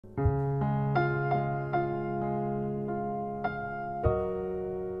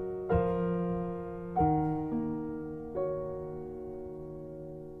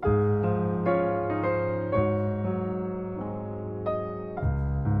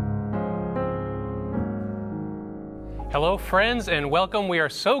Hello, friends, and welcome. We are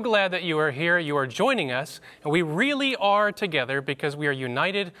so glad that you are here. You are joining us, and we really are together because we are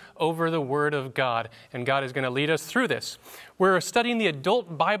united over the Word of God, and God is going to lead us through this. We're studying the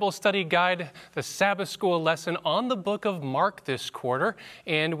Adult Bible Study Guide, the Sabbath School lesson on the book of Mark this quarter,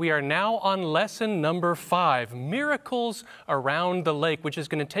 and we are now on lesson number 5, Miracles Around the Lake, which is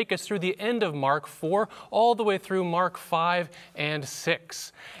going to take us through the end of Mark 4 all the way through Mark 5 and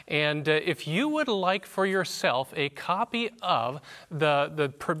 6. And if you would like for yourself a copy of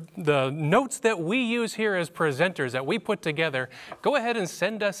the notes that we use here as presenters that we put together, go ahead and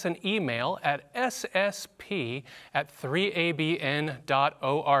send us an email at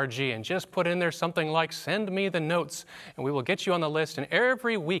ssp@3abn.org and just put in there something like "send me the notes," and we will get you on the list. And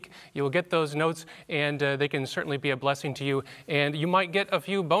every week you will get those notes, and they can certainly be a blessing to you. And you might get a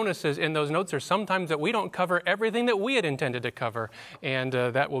few bonuses in those notes. There's sometimes that we don't cover everything that we had intended to cover, and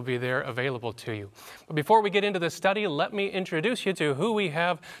that will be there available to you. But before we get into the study, let me introduce you to who we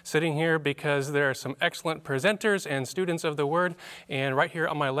have sitting here, because there are some excellent presenters and students of the Word. And right here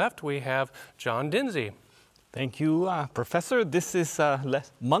on my left, we have John Dinsey. Thank you, Professor. This is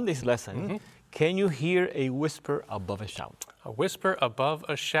Monday's lesson. Mm-hmm. Can you hear a whisper above a shout? A whisper above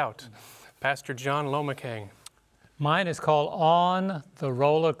a shout. Pastor John Lomakang. Mine is called On the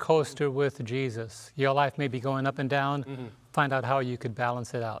Roller Coaster with Jesus. Your life may be going up and down. Mm-hmm. Find out how you could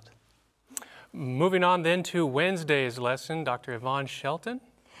balance it out. Moving on then to Wednesday's lesson, Dr. Yvonne Shelton.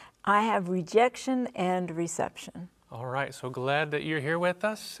 I have rejection and reception. All right, so glad that you're here with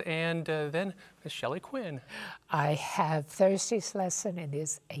us. And then Ms. Shelley Quinn. I have Thursday's lesson, and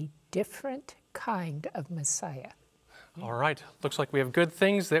is a different kind of Messiah. All right, looks like we have good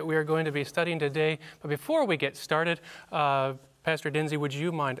things that we are going to be studying today. But before we get started, Pastor Dinsey, would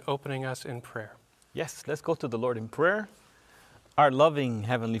you mind opening us in prayer? Yes, let's go to the Lord in prayer. Our loving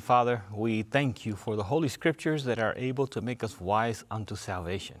Heavenly Father, we thank you for the Holy Scriptures that are able to make us wise unto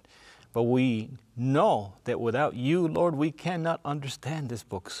salvation. But we know that without you, Lord, we cannot understand this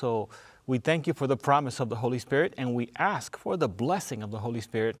book. So we thank you for the promise of the Holy Spirit, and we ask for the blessing of the Holy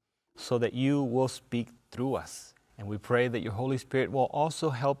Spirit so that you will speak through us. And we pray that your Holy Spirit will also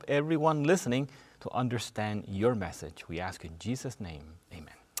help everyone listening to understand your message. We ask in Jesus' name,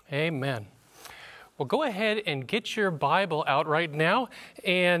 amen. Amen. Well, go ahead and get your Bible out right now.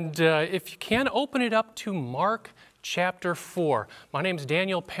 And if you can, open it up to Mark chapter 4. My name is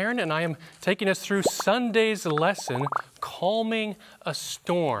Daniel Perrin, and I am taking us through Sunday's lesson, Calming a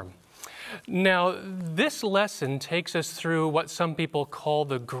Storm. Now, this lesson takes us through what some people call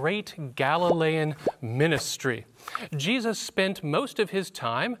the Great Galilean Ministry. Jesus spent most of his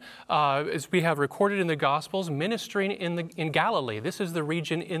time, as we have recorded in the Gospels, ministering in Galilee. This is the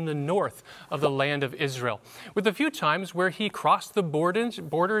region in the north of the land of Israel, with a few times where he crossed the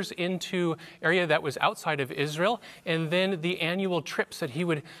borders into area that was outside of Israel, and then the annual trips that he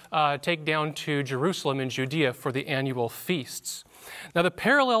would take down to Jerusalem and Judea for the annual feasts. Now, the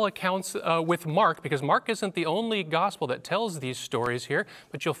parallel accounts with Mark, because Mark isn't the only gospel that tells these stories here,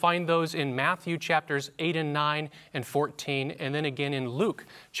 but you'll find those in Matthew chapters 8 and 9 and 14, and then again in Luke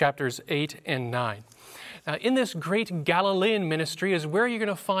chapters 8 and 9. Now, in this great Galilean ministry is where you're going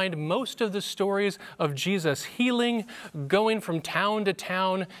to find most of the stories of Jesus healing, going from town to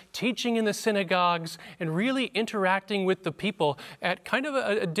town, teaching in the synagogues, and really interacting with the people at kind of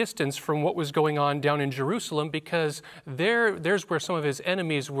a distance from what was going on down in Jerusalem, because there's where some of his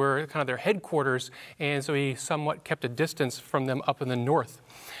enemies were, kind of their headquarters, and so he somewhat kept a distance from them up in the north.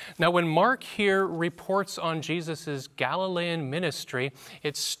 Now, when Mark here reports on Jesus' Galilean ministry,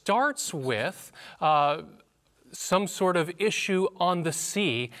 it starts with some sort of issue on the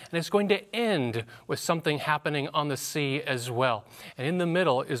sea, and it's going to end with something happening on the sea as well. And in the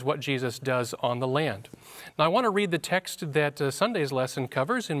middle is what Jesus does on the land. Now, I want to read the text that Sunday's lesson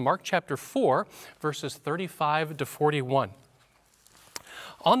covers in Mark chapter 4, verses 35 to 41.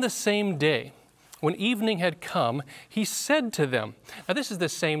 On the same day, when evening had come, he said to them, now this is the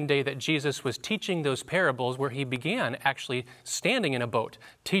same day that Jesus was teaching those parables where he began actually standing in a boat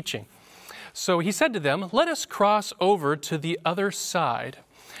teaching. So he said to them, let us cross over to the other side.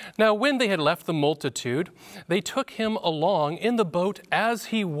 Now when they had left the multitude, they took him along in the boat as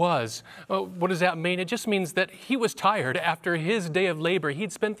he was. What does that mean? It just means that he was tired after his day of labor.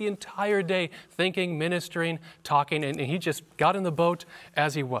 He'd spent the entire day thinking, ministering, talking, and he just got in the boat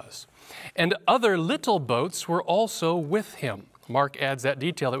as he was. And other little boats were also with him. Mark adds that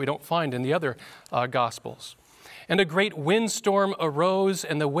detail that we don't find in the other Gospels. And a great windstorm arose,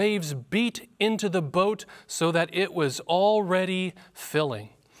 and the waves beat into the boat so that it was already filling.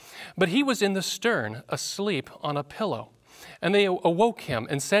 But he was in the stern, asleep on a pillow. And they awoke him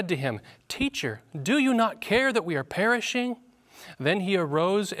and said to him, "Teacher, do you not care that we are perishing?" Then he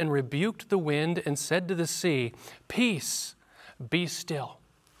arose and rebuked the wind and said to the sea, "Peace, be still."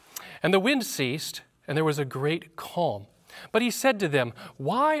 And the wind ceased, and there was a great calm. But he said to them,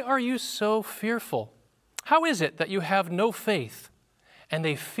 "Why are you so fearful? How is it that you have no faith?" And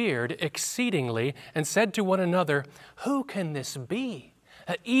they feared exceedingly and said to one another, "Who can this be,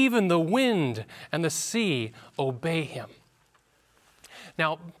 that even the wind and the sea obey him?"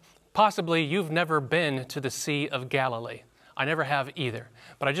 Now, possibly you've never been to the Sea of Galilee. I never have either.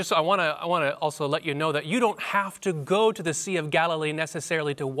 But I want to also let you know that you don't have to go to the Sea of Galilee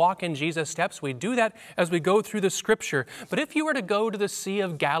necessarily to walk in Jesus' steps. We do that as we go through the Scripture. But if you were to go to the Sea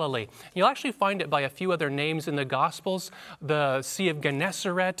of Galilee, you'll actually find it by a few other names in the Gospels: the Sea of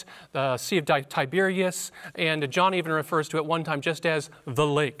Gennesaret, the Sea of Tiberias, and John even refers to it one time just as the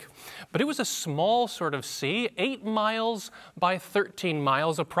lake. But it was a small sort of sea, 8 miles by 13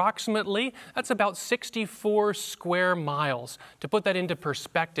 miles approximately. That's about 64 square miles. To put that into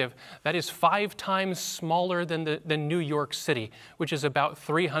perspective, that is 5 times smaller than New York City, which is about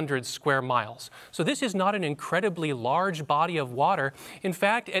 300 square miles. So this is not an incredibly large body of water. In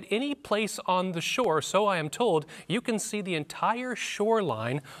fact, at any place on the shore, so I am told, you can see the entire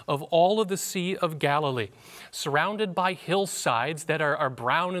shoreline of all of the Sea of Galilee, surrounded by hillsides that are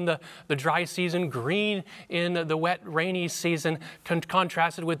brown in the dry season, green in the wet, rainy season,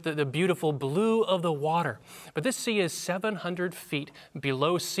 contrasted with the beautiful blue of the water. But this sea is 700 feet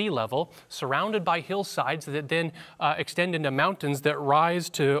below sea level, surrounded by hillsides that then extend into mountains that rise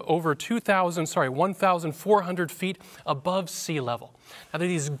to over 1,400 feet above sea level. Now, there are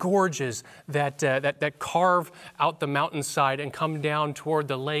these gorges that carve out the mountainside and come down toward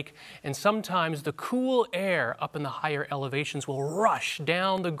the lake, and sometimes the cool air up in the higher elevations will rush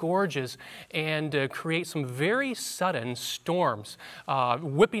down the gorges and create some very sudden storms,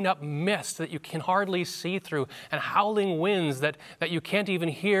 whipping up mist that you can hardly see through, and howling winds that you can't even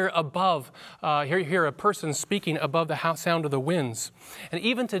hear above, hear a person speaking above the sound of the winds. And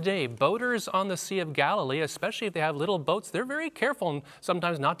even today, boaters on the Sea of Galilee, especially if they have little boats, they're very careful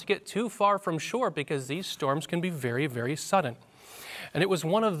sometimes not to get too far from shore because these storms can be very, very sudden. And it was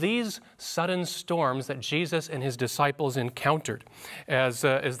one of these sudden storms that Jesus and his disciples encountered as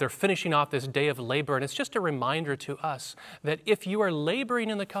they're finishing off this day of labor. And it's just a reminder to us that if you are laboring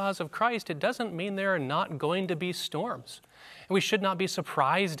in the cause of Christ, it doesn't mean there are not going to be storms. And we should not be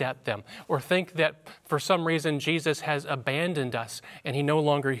surprised at them or think that for some reason Jesus has abandoned us and he no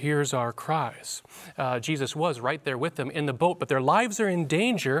longer hears our cries. Jesus was right there with them in the boat, but their lives are in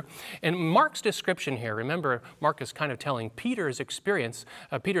danger. And Mark's description here, remember, Mark is kind of telling Peter's experience.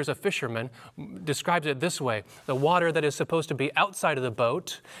 Peter's a fisherman, describes it this way: the water that is supposed to be outside of the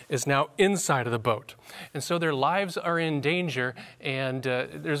boat is now inside of the boat. And so their lives are in danger, and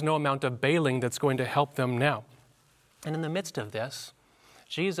there's no amount of bailing that's going to help them now. And in the midst of this,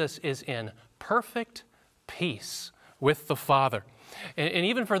 Jesus is in perfect peace with the Father. And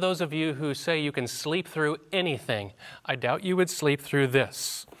even for those of you who say you can sleep through anything, I doubt you would sleep through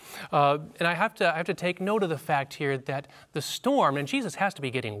this. And I have to take note of the fact here that the storm, and Jesus has to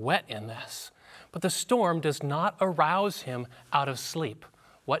be getting wet in this, but the storm does not arouse him out of sleep.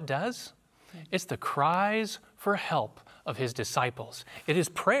 What does? It's the cries for help of his disciples. It is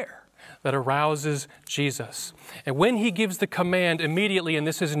prayer that arouses Jesus. And when he gives the command immediately, and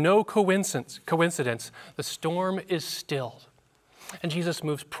this is no coincidence, the storm is stilled. And Jesus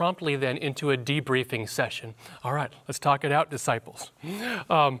moves promptly then into a debriefing session. All right, let's talk it out, disciples.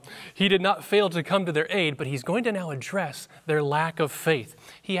 He did not fail to come to their aid, but he's going to now address their lack of faith.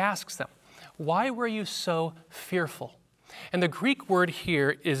 He asks them, "Why were you so fearful?" And the Greek word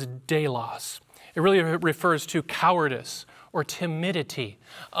here is deilos. It really refers to cowardice or timidity,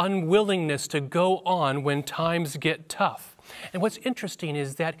 unwillingness to go on when times get tough. And what's interesting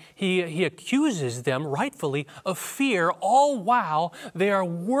is that he accuses them rightfully of fear all while they are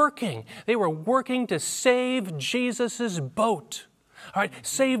working. They were working to save Jesus's boat. All right,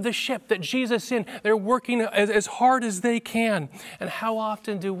 save the ship that Jesus is in. They're working as hard as they can. And how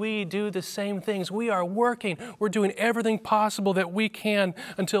often do we do the same things? We are working. We're doing everything possible that we can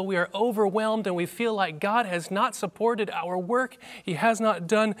until we are overwhelmed and we feel like God has not supported our work. He has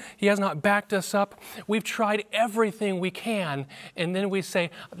not backed us up. We've tried everything we can. And then we say,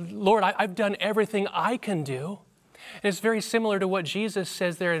 "Lord, I've done everything I can do." And it's very similar to what Jesus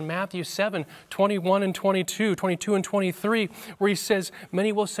says there in Matthew 7, 21 and 22 and 23, where he says,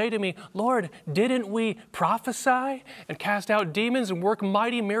 many will say to me, Lord, didn't we prophesy and cast out demons and work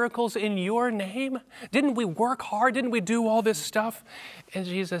mighty miracles in your name? Didn't we work hard? Didn't we do all this stuff? And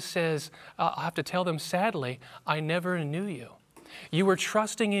Jesus says, I'll have to tell them sadly, I never knew you. You were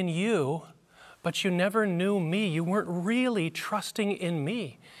trusting in you, but you never knew me. You weren't really trusting in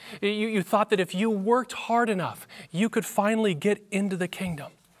me. You thought that if you worked hard enough, you could finally get into the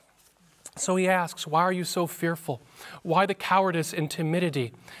kingdom. So he asks, why are you so fearful? Why the cowardice and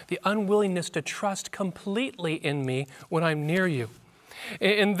timidity, the unwillingness to trust completely in me when I'm near you?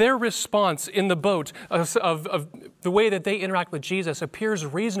 And their response in the boat of the way that they interact with Jesus appears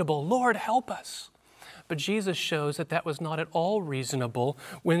reasonable. Lord, help us. But Jesus shows that that was not at all reasonable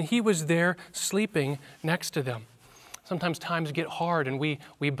when he was there sleeping next to them. Sometimes times get hard and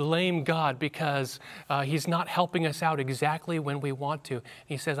we blame God because he's not helping us out exactly when we want to.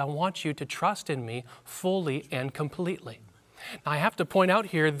 He says, I want you to trust in me fully and completely. Now, I have to point out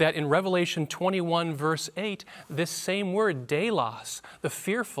here that in Revelation 21, verse 8, this same word, deilos, the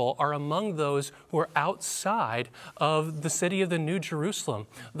fearful, are among those who are outside of the city of the New Jerusalem,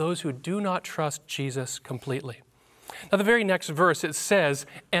 those who do not trust Jesus completely. Now, the very next verse, it says,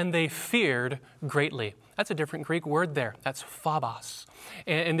 and they feared greatly. That's a different Greek word there. That's phobos.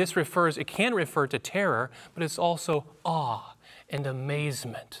 And this refers, it can refer to terror, but it's also awe and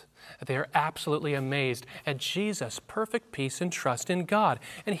amazement. They are absolutely amazed at Jesus' perfect peace and trust in God.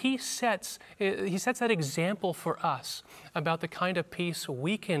 And he sets that example for us about the kind of peace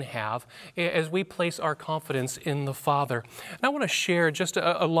we can have as we place our confidence in the Father. And I want to share just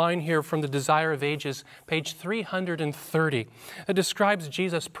a line here from the Desire of Ages, page 330, that describes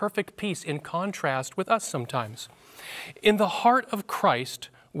Jesus' perfect peace in contrast with us sometimes. In the heart of Christ,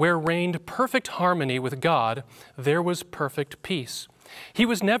 where reigned perfect harmony with God, there was perfect peace. He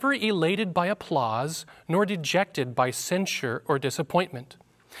was never elated by applause, nor dejected by censure or disappointment.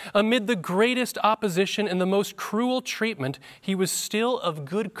 Amid the greatest opposition and the most cruel treatment, he was still of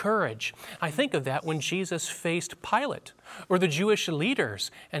good courage. I think of that when Jesus faced Pilate or the Jewish leaders,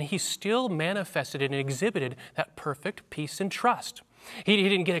 and he still manifested and exhibited that perfect peace and trust. He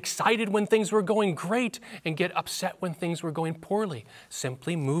didn't get excited when things were going great and get upset when things were going poorly,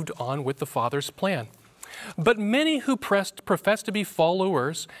 simply moved on with the Father's plan. But many who profess to be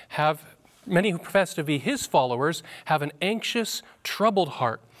followers many who profess to be his followers have an anxious, troubled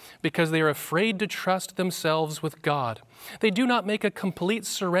heart because they are afraid to trust themselves with God. They do not make a complete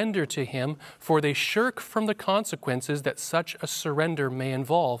surrender to him, for they shirk from the consequences that such a surrender may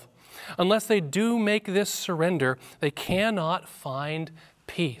involve. Unless they do make this surrender, they cannot find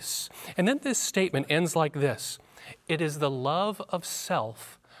peace. And then this statement ends like this: it is the love of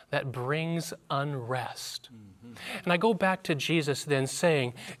self that brings unrest. And I go back to Jesus then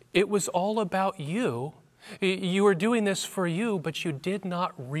saying, it was all about you. You were doing this for you, but you did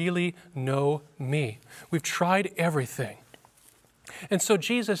not really know me. We've tried everything. And so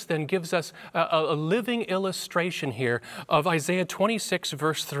Jesus then gives us a living illustration here of Isaiah 26,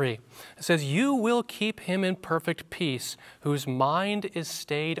 verse 3. It says, you will keep him in perfect peace, whose mind is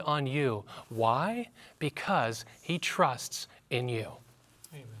stayed on you. Why? Because he trusts in you.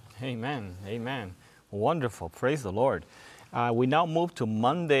 Amen. Amen. Wonderful. Praise the Lord. We now move to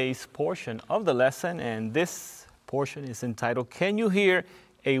Monday's portion of the lesson, and this portion is entitled, Can You Hear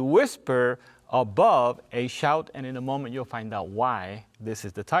a Whisper Above a Shout? And in a moment, you'll find out why this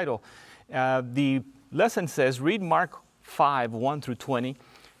is the title. The lesson says, read Mark 5, 1 through 20.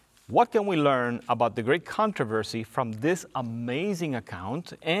 What can we learn about the great controversy from this amazing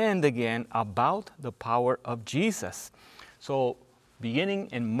account, and again, about the power of Jesus? So, beginning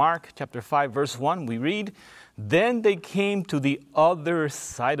in Mark chapter 5, verse 1, we read, Then they came to the other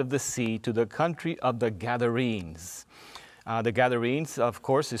side of the sea, to the country of the Gadarenes. The Gadarenes, of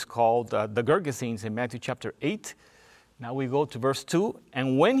course, is called the Gergesenes in Matthew chapter 8. Now we go to verse 2.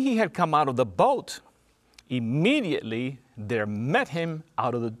 And when he had come out of the boat, immediately there met him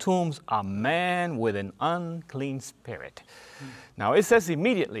out of the tombs a man with an unclean spirit. Now it says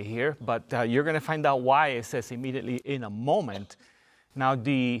immediately here, but you're going to find out why it says immediately in a moment. Now,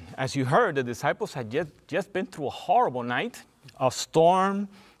 as you heard, the disciples had just been through a horrible night, a storm.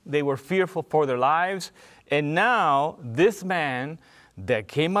 They were fearful for their lives. And now this man that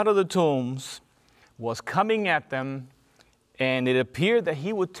came out of the tombs was coming at them, and it appeared that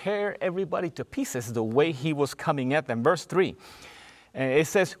he would tear everybody to pieces the way he was coming at them. Verse 3, it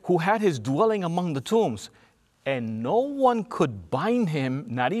says, who had his dwelling among the tombs. and no one could bind him,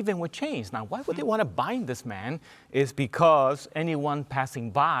 not even with chains. Now, why would they want to bind this man? Is because anyone passing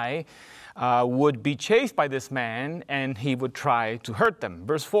by would be chased by this man, and he would try to hurt them.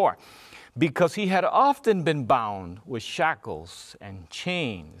 Verse 4, because he had often been bound with shackles and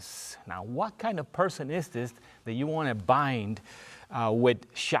chains. Now, what kind of person is this that you want to bind with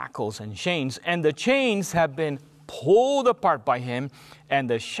shackles and chains? And the chains have been pulled apart by him, and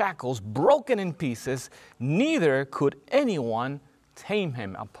the shackles broken in pieces. Neither could anyone tame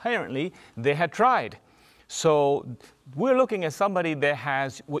him. Apparently, they had tried. So we're looking at somebody that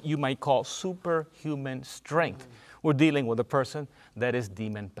has what you might call superhuman strength. We're dealing with a person that is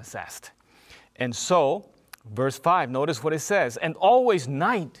demon-possessed. And so, verse 5, notice what it says. And always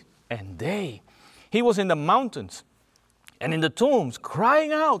night and day, he was in the mountains and in the tombs,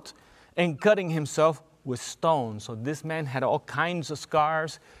 crying out and cutting himself with stones. So this man had all kinds of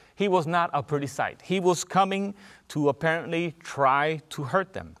scars. He was not a pretty sight. He was coming to apparently try to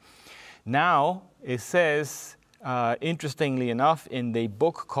hurt them. Now, it says, interestingly enough, in the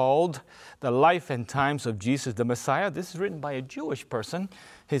book called The Life and Times of Jesus the Messiah, this is written by a Jewish person.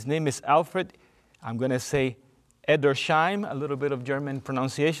 His name is Alfred, I'm going to say Edersheim, a little bit of German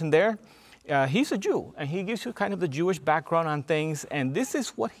pronunciation there. He's a Jew, and he gives you kind of the Jewish background on things, and this is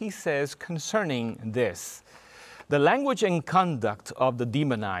what he says concerning this. The language and conduct of the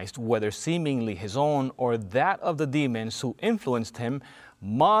demonized, whether seemingly his own or that of the demons who influenced him,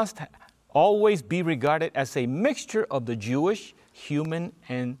 must always be regarded as a mixture of the Jewish, human,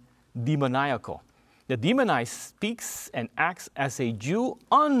 and demoniacal. The demonized speaks and acts as a Jew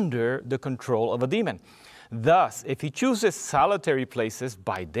under the control of a demon. Thus, if he chooses solitary places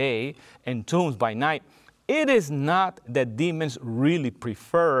by day and tombs by night, it is not that demons really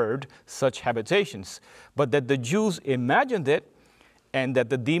preferred such habitations, but that the Jews imagined it, and that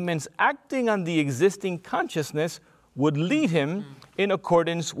the demons acting on the existing consciousness would lead him in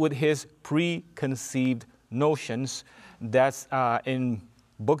accordance with his preconceived notions. That's in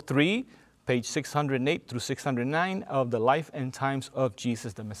Book 3, page 608 through 609 of The Life and Times of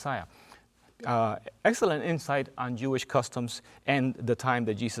Jesus the Messiah. Excellent insight on Jewish customs and the time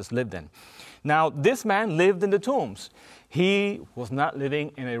that Jesus lived in. Now, this man lived in the tombs. He was not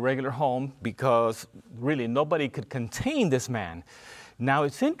living in a regular home because really nobody could contain this man. Now,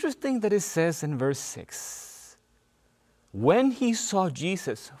 it's interesting that it says in verse 6, when he saw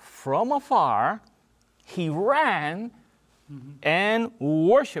Jesus from afar, he ran and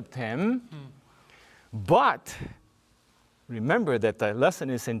worshiped him, but remember that the lesson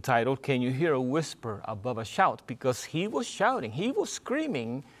is entitled, Can You Hear a Whisper Above a Shout? Because he was shouting, he was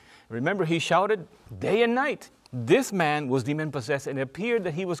screaming. Remember, he shouted day and night. This man was demon-possessed, and it appeared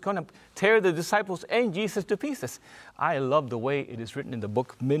that he was going to tear the disciples and Jesus to pieces. I love the way it is written in the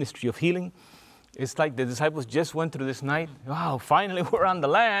book Ministry of Healing. It's like the disciples just went through this night. Wow, finally we're on the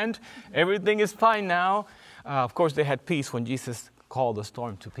land. Everything is fine now. Of course, they had peace when Jesus called the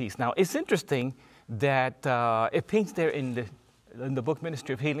storm to peace. Now, it's interesting that it paints there in the book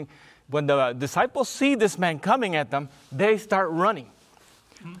Ministry of Healing. When the disciples see this man coming at them, they start running.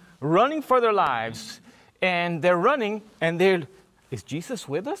 Running for their lives. And they're running, and is Jesus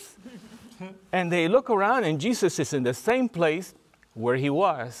with us? And they look around, and Jesus is in the same place where he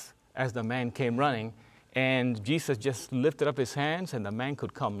was as the man came running. And Jesus just lifted up his hands, and the man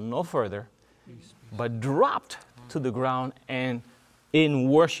could come no further, but dropped to the ground and in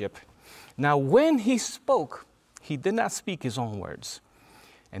worship. Now, when he spoke, he did not speak his own words.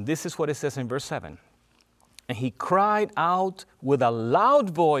 And this is what it says in verse 7. And he cried out with a loud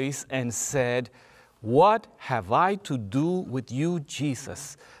voice and said, What have I to do with you,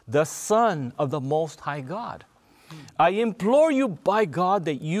 Jesus, the Son of the Most High God? I implore you by God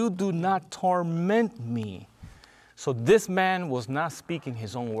that you do not torment me. So this man was not speaking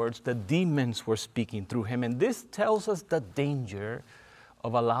his own words. The demons were speaking through him. And this tells us the danger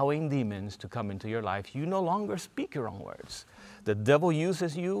of allowing demons to come into your life. You no longer speak your own words. The devil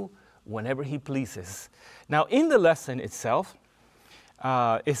uses you whenever he pleases. Now, in the lesson itself,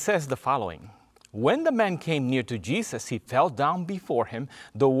 it says the following. When the man came near to Jesus, he fell down before him.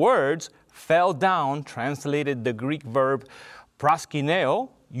 The words fell down, translated the Greek verb proskuneo,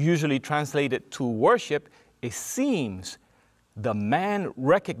 usually translated to worship. It seems the man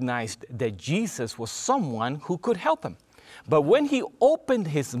recognized that Jesus was someone who could help him. But when he opened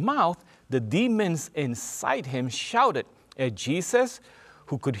his mouth, the demons inside him shouted at Jesus,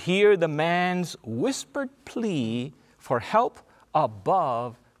 who could hear the man's whispered plea for help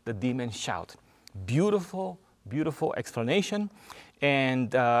above the demon's shout. Beautiful, beautiful explanation.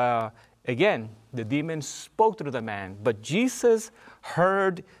 And Again, the demon spoke through the man, but Jesus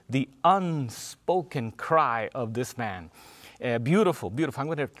heard the unspoken cry of this man. Beautiful, beautiful. I'm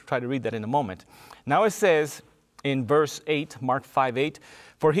going to try to read that in a moment. Now it says in verse 8, Mark 5:8,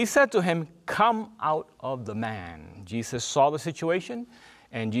 for he said to him, come out of the man. Jesus saw the situation,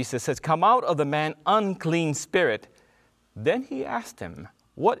 and Jesus says, come out of the man, unclean spirit. Then he asked him,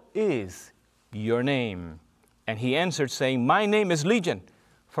 what is your name? And he answered, saying, my name is Legion,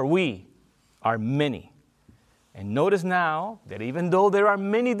 for we are many. And notice now that even though there are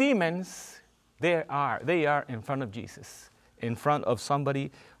many demons, they are in front of Jesus, in front of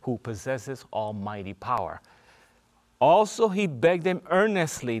somebody who possesses almighty power. Also, he begged them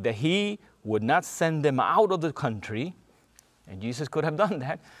earnestly that he would not send them out of the country. And Jesus could have done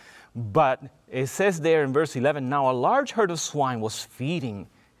that. But it says there in verse 11, now a large herd of swine was feeding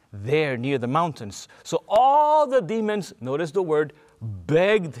there near the mountains. So all the demons, notice the word,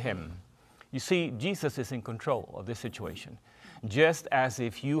 begged him. You see, Jesus is in control of this situation. Just as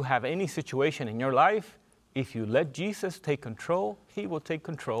if you have any situation in your life, if you let Jesus take control, he will take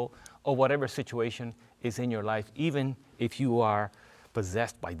control of whatever situation is in your life, even if you are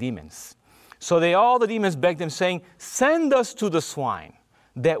possessed by demons. So all the demons begged him, saying, send us to the swine,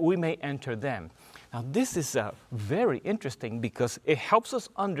 that we may enter them. Now this is very interesting because it helps us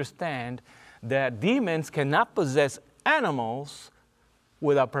understand that demons cannot possess animals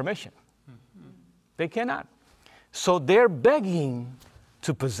without permission. Mm-hmm. They cannot. So they're begging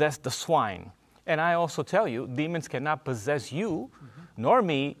to possess the swine. And I also tell you, demons cannot possess you, nor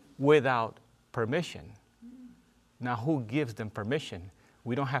me, without permission. Now, who gives them permission?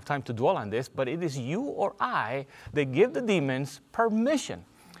 We don't have time to dwell on this, but it is you or I that give the demons permission.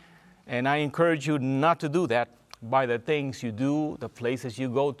 And I encourage you not to do that by the things you do, the places you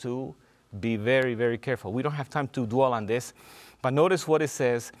go to. Be very, very careful. We don't have time to dwell on this, but notice what it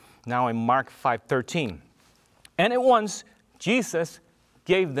says now in Mark 5:13. And at once, Jesus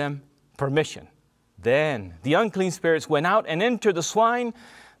gave them permission. Then the unclean spirits went out and entered the swine.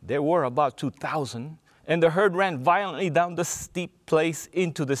 There were about 2,000. And the herd ran violently down the steep place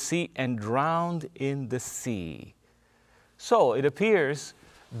into the sea and drowned in the sea. So it appears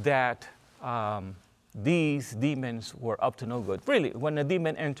that these demons were up to no good. Really, when a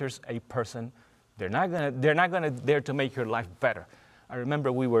demon enters a person, they're not gonna dare to make your life better. I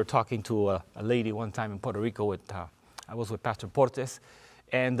remember we were talking to a lady one time in Puerto Rico. I was with Pastor Portes,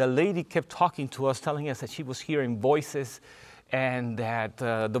 and the lady kept talking to us, telling us that she was hearing voices, and that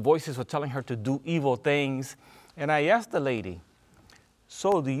the voices were telling her to do evil things. And I asked the lady,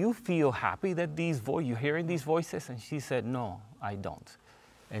 so do you feel happy that you're hearing these voices? And she said, no, I don't.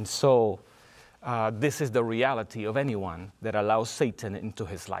 And so this is the reality of anyone that allows Satan into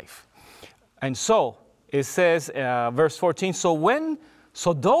his life. And so it says, verse 14, so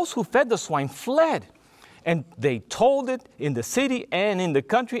those who fed the swine fled, and they told it in the city and in the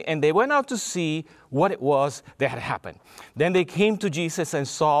country, and they went out to see what it was that had happened. Then they came to Jesus and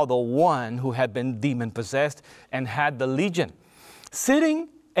saw the one who had been demon-possessed and had the legion, sitting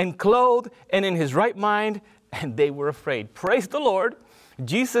and clothed and in his right mind, and they were afraid. Praise the Lord.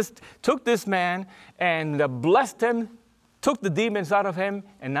 Jesus took this man and blessed him, took the demons out of him,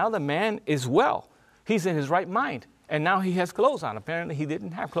 and now the man is well. He's in his right mind. And now he has clothes on. Apparently he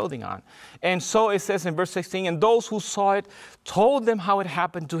didn't have clothing on. And so it says in verse 16, and those who saw it told them how it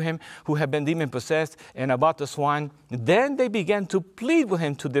happened to him who had been demon-possessed and about the swine. Then they began to plead with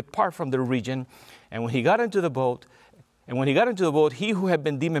him to depart from the region. And when he got into the boat, he who had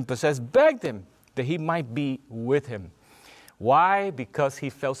been demon-possessed begged him that he might be with him. Why? Because he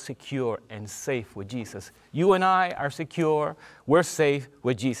felt secure and safe with Jesus. You and I are secure. We're safe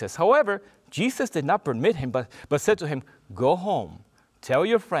with Jesus. However, Jesus did not permit him, but said to him, go home, tell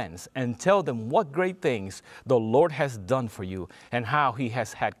your friends, and tell them what great things the Lord has done for you, and how he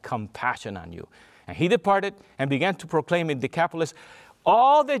has had compassion on you. And he departed and began to proclaim in Decapolis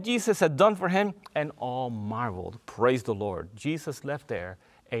all that Jesus had done for him, and all marveled. Praise the Lord. Jesus left there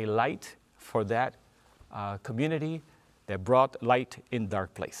a light for that community that brought light in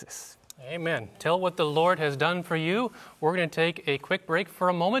dark places. Amen. Tell what the Lord has done for you. We're going to take a quick break for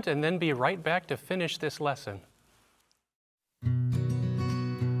a moment and then be right back to finish this lesson.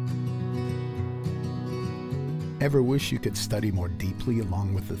 Ever wish you could study more deeply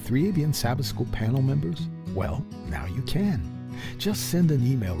along with the 3ABN Sabbath School panel members? Well, now you can. Just send an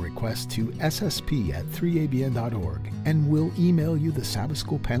email request to ssp@3abn.org and we'll email you the Sabbath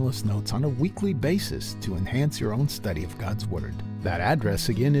School panelist notes on a weekly basis to enhance your own study of God's Word. That address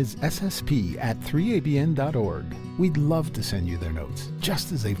again is ssp@3abn.org. We'd love to send you their notes,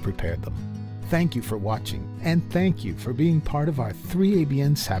 just as they've prepared them. Thank you for watching, and thank you for being part of our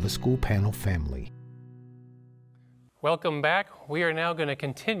 3ABN Sabbath School panel family. Welcome back. We are now going to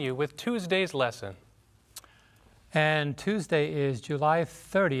continue with Tuesday's lesson. And Tuesday is July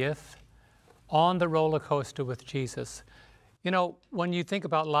 30th, on the roller coaster with Jesus. You know, when you think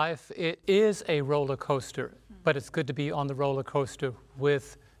about life, it is a roller coaster, but it's good to be on the roller coaster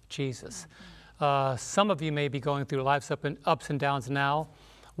with Jesus. Some of you may be going through life's ups and downs now,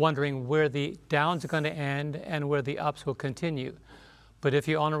 wondering where the downs are going to end and where the ups will continue. But if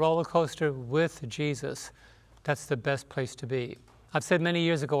you're on a roller coaster with Jesus, that's the best place to be. I've said many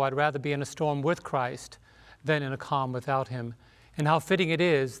years ago, I'd rather be in a storm with Christ than in a calm without him. And how fitting it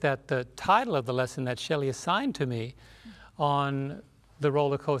is that the title of the lesson that Shelley assigned to me on the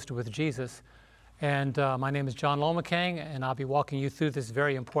roller coaster with Jesus. And my name is John Lomacang, and I'll be walking you through this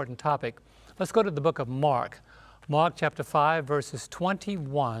very important topic. Let's go to the book of Mark. Mark chapter 5, verses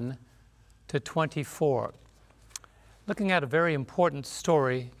 21 to 24. Looking at a very important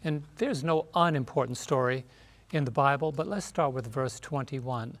story, and there's no unimportant story in the Bible, but let's start with verse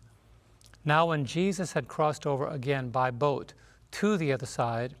 21. Now when Jesus had crossed over again by boat to the other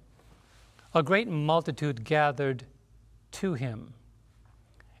side, a great multitude gathered to him,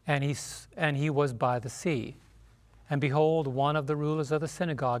 and he was by the sea. And behold, one of the rulers of the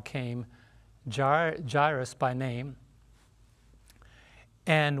synagogue came, Jairus by name,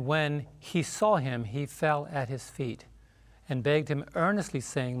 and when he saw him, he fell at his feet and begged him earnestly,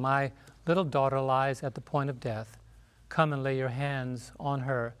 saying, My little daughter lies at the point of death. Come and lay your hands on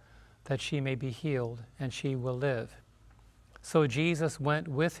her, that she may be healed, and she will live. So Jesus went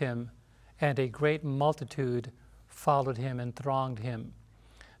with him, and a great multitude followed him and thronged him.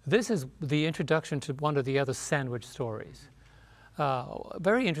 This is the introduction to one of the other sandwich stories.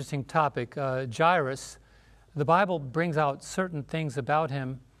 Very interesting topic. Jairus, the Bible brings out certain things about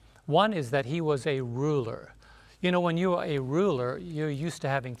him. One is that he was a ruler. You know, when you're a ruler, you're used to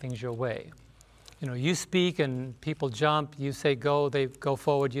having things your way. You know, you speak and people jump. You say go, they go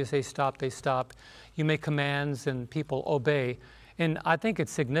forward. You say stop, they stop. You make commands and people obey. And I think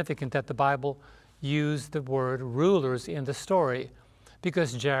it's significant that the Bible used the word rulers in the story,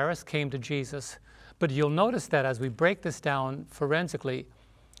 because Jairus came to Jesus. But you'll notice that as we break this down forensically,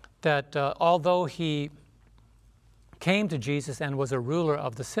 that although he came to Jesus and was a ruler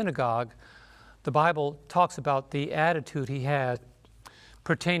of the synagogue, the Bible talks about the attitude he had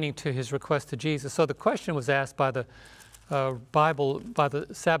pertaining to his request to Jesus. So the question was asked by the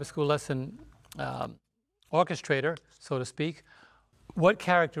Sabbath school lesson orchestrator, so to speak, what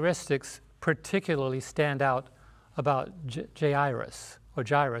characteristics particularly stand out about Jairus, or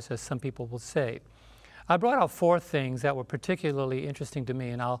Jairus, as some people will say. I brought out 4 things that were particularly interesting to me,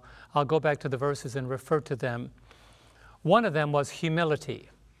 and I'll go back to the verses and refer to them. One of them was humility.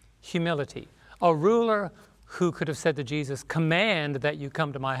 Humility. A ruler who could have said to Jesus, command that you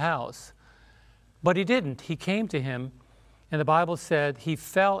come to my house. But he didn't. He came to him, and the Bible said he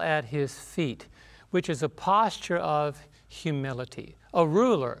fell at his feet, which is a posture of humility. A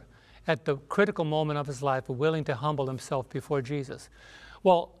ruler at the critical moment of his life, willing to humble himself before Jesus.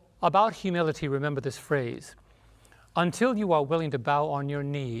 Well, about humility, remember this phrase: until you are willing to bow on your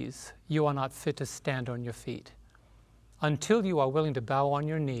knees, you are not fit to stand on your feet. Until you are willing to bow on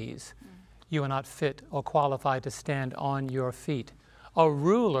your knees, you are not fit or qualified to stand on your feet. A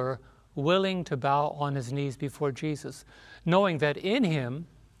ruler willing to bow on his knees before Jesus, knowing that in him,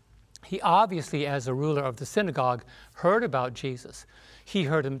 he obviously, as a ruler of the synagogue, heard about Jesus. He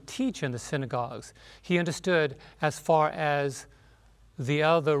heard him teach in the synagogues. He understood as far as the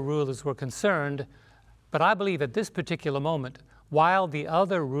other rulers were concerned. But I believe at this particular moment, while the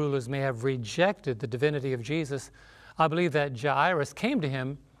other rulers may have rejected the divinity of Jesus, I believe that Jairus came to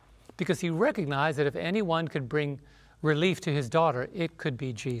him because he recognized that if anyone could bring relief to his daughter, it could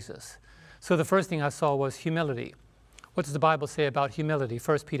be Jesus. So the first thing I saw was humility. What does the Bible say about humility?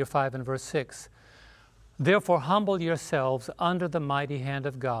 1 Peter 5 and verse 6. Therefore humble yourselves under the mighty hand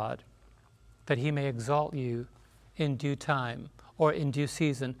of God, that he may exalt you in due time, or in due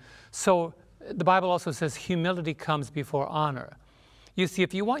season. So the Bible also says humility comes before honor. You see,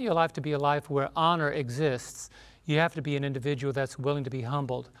 if you want your life to be a life where honor exists, you have to be an individual that's willing to be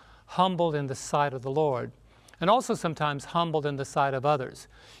humbled in the sight of the Lord, and also sometimes humbled in the sight of others.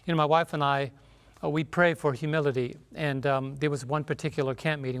 You know, my wife and I, we pray for humility, and there was one particular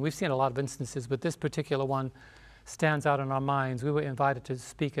camp meeting. We've seen a lot of instances, but this particular one stands out in our minds. We were invited to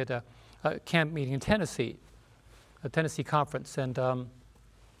speak at a camp meeting in Tennessee, a Tennessee conference, and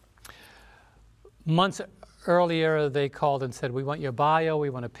months earlier they called and said, we want your bio, we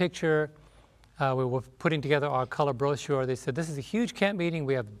want a picture. We were putting together our color brochure. They said, this is a huge camp meeting.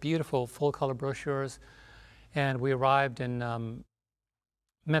 We have beautiful full color brochures. And we arrived in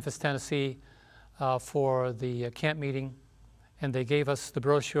Memphis, Tennessee for the camp meeting. And they gave us the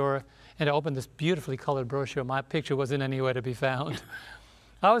brochure. And I opened this beautifully colored brochure. My picture wasn't anywhere to be found.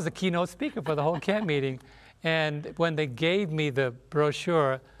 I was the keynote speaker for the whole camp meeting. And when they gave me the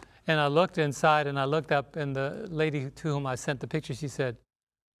brochure, and I looked inside and I looked up, and the lady to whom I sent the picture, she said,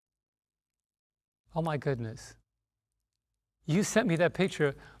 "Oh my goodness, you sent me that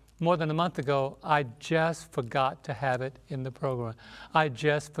picture more than a month ago. I just forgot to have it in the program. I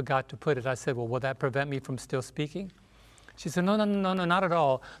just forgot to put it." I said, "Well, will that prevent me from still speaking?" She said, no, not at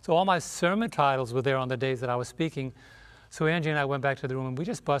all. So all my sermon titles were there on the days that I was speaking. So Angie and I went back to the room and we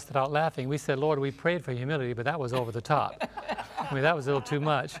just busted out laughing. We said, "Lord, we prayed for humility, but that was over the top." I mean, that was a little too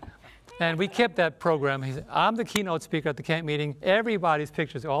much. And we kept that program. He said, "I'm the keynote speaker at the camp meeting. Everybody's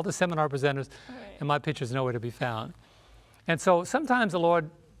pictures, all the seminar presenters, and my picture's nowhere to be found." And so sometimes the Lord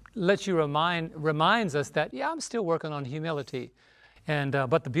lets you reminds us that, yeah, I'm still working on humility. And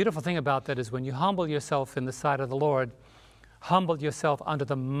but the beautiful thing about that is when you humble yourself in the sight of the Lord, humble yourself under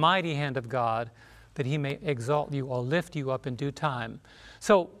the mighty hand of God, that he may exalt you or lift you up in due time.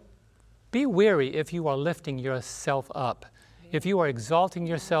 So be wary if you are lifting yourself up. If you are exalting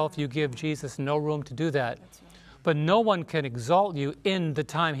yourself, you give Jesus no room to do that. But no one can exalt you in the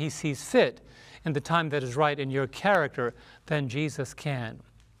time he sees fit, in the time that is right in your character, than Jesus can.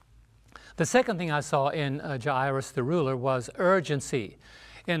 The second thing I saw in Jairus the ruler was urgency.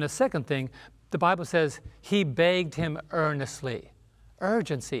 And the second thing, the Bible says he begged him earnestly.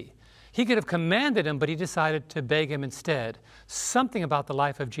 Urgency. He could have commanded him, but he decided to beg him instead. Something about the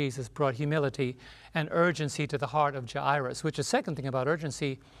life of Jesus brought humility and urgency to the heart of Jairus, which is the second thing about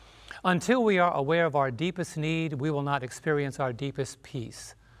urgency. Until we are aware of our deepest need, we will not experience our deepest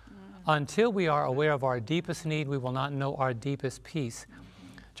peace. Until we are aware of our deepest need, we will not know our deepest peace.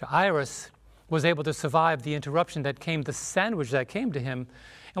 Jairus was able to survive the interruption that came, the sandwich that came to him.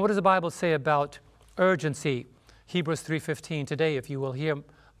 And what does the Bible say about urgency? Hebrews 3:15, "Today, if you will hear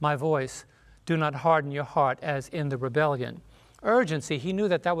my voice, do not harden your heart as in the rebellion." Urgency, he knew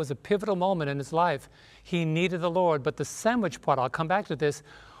that that was a pivotal moment in his life. He needed the Lord, but the sandwich part, I'll come back to this,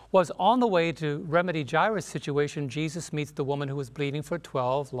 was on the way to remedy Jairus' situation. Jesus meets the woman who was bleeding for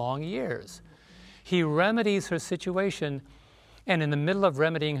 12 long years. He remedies her situation, and in the middle of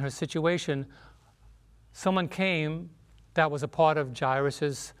remedying her situation, someone came that was a part of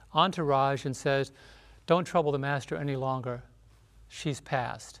Jairus' entourage and says, "Don't trouble the master any longer. She's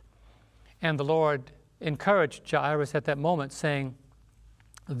passed." And the Lord encouraged Jairus at that moment, saying,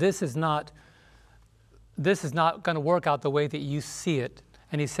 this is not going to work out the way that you see it.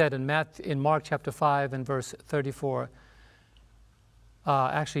 And he said in Mark chapter 5 and verse 34,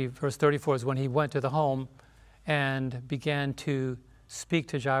 actually verse 34 is when he went to the home and began to speak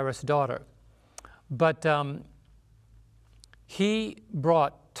to Jairus' daughter. But he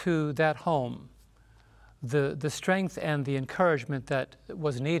brought to that home the strength and the encouragement that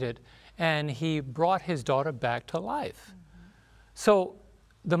was needed, and he brought his daughter back to life. So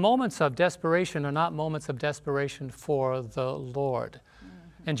the moments of desperation are not moments of desperation for the Lord.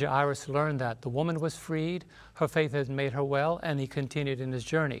 And Jairus learned that. The woman was freed, her faith had made her well, and he continued in his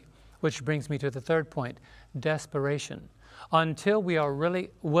journey. Which brings me to the third point, desperation. Until we are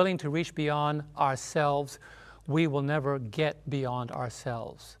really willing to reach beyond ourselves, we will never get beyond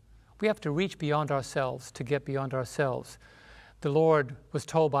ourselves. We have to reach beyond ourselves to get beyond ourselves. The Lord was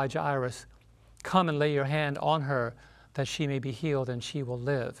told by Jairus, "Come and lay your hand on her that she may be healed and she will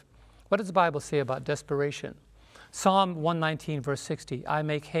live." What does the Bible say about desperation? Psalm 119 verse 60, "I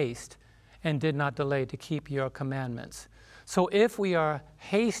make haste and did not delay to keep your commandments." So if we are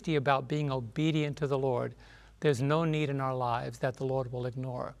hasty about being obedient to the Lord, there's no need in our lives that the Lord will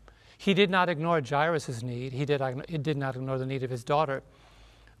ignore. He did not ignore Jairus' need. He did not ignore the need of his daughter.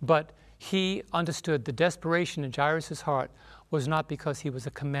 But he understood the desperation in Jairus' heart was not because he was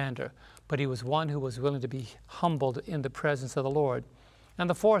a commander, but he was one who was willing to be humbled in the presence of the Lord. And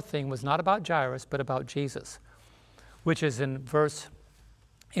the fourth thing was not about Jairus, but about Jesus, which is in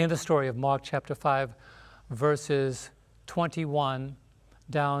the story of Mark chapter 5, verses 21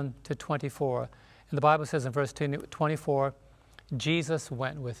 down to 24. And the Bible says in verse 24, Jesus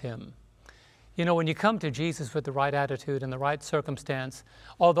went with him. You know, when you come to Jesus with the right attitude and the right circumstance,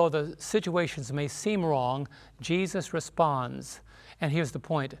 although the situations may seem wrong, Jesus responds. And here's the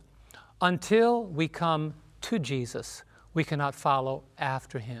point. Until we come to Jesus, we cannot follow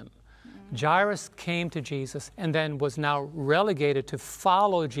after him. Jairus came to Jesus and then was now relegated to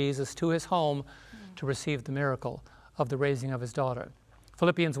follow Jesus to his home to receive the miracle of the raising of his daughter.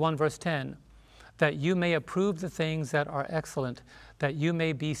 Philippians 1 verse 10, that you may approve the things that are excellent, that you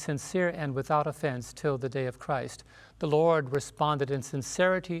may be sincere and without offense till the day of Christ. The Lord responded in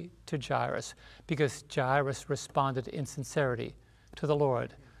sincerity to Jairus, because Jairus responded in sincerity to the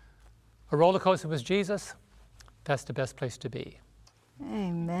Lord. A roller coaster with Jesus, that's the best place to be.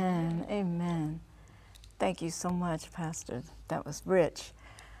 Amen. Amen. Thank you so much, Pastor. That was rich.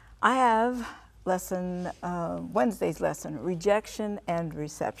 I have Wednesday's lesson, Rejection and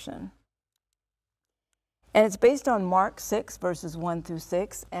Reception. And it's based on Mark 6, verses 1 through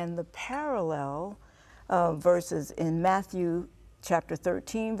 6, and the parallel verses in Matthew chapter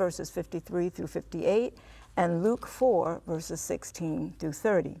 13, verses 53 through 58, and Luke 4, verses 16 through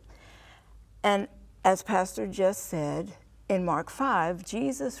 30. And as Pastor just said, in Mark 5,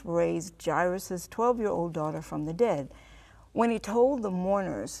 Jesus raised Jairus' 12-year-old daughter from the dead. When he told the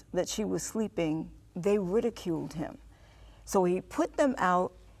mourners that she was sleeping, they ridiculed him. So he put them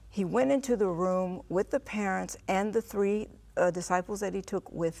out. He went into the room with the parents and the 3 disciples that he took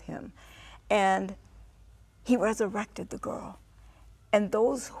with him. And he resurrected the girl. And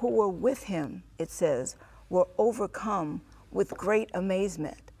those who were with him, it says, were overcome with great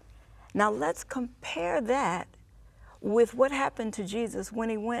amazement. Now let's compare that with what happened to Jesus when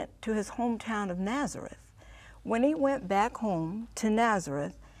he went to his hometown of Nazareth. When he went back home to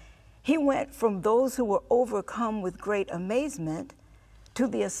Nazareth, he went from those who were overcome with great amazement to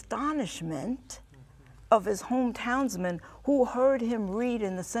the astonishment of his hometownsmen who heard him read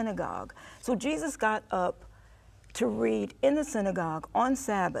in the synagogue. So Jesus got up to read in the synagogue on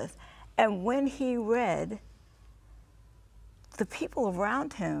Sabbath, and when he read, the people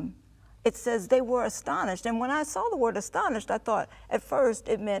around him, it says they were astonished. And when I saw the word astonished, I thought at first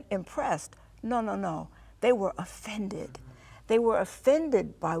it meant impressed. No, no, no. They were offended. They were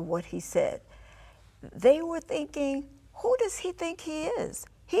offended by what he said. They were thinking, who does he think he is?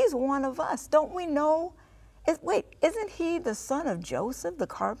 He's one of us. Don't we know? Wait, isn't he the son of Joseph, the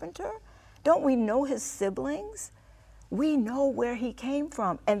carpenter? Don't we know his siblings? We know where he came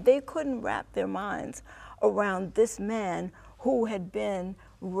from. And they couldn't wrap their minds around this man who had been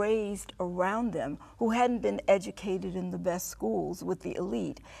raised around them, who hadn't been educated in the best schools with the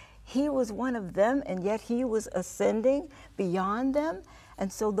elite. He was one of them, and yet he was ascending beyond them.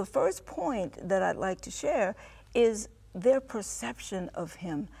 And so the first point that I'd like to share is their perception of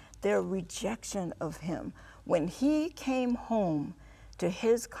him, their rejection of him. When he came home to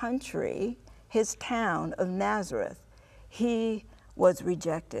his country, his town of Nazareth, he was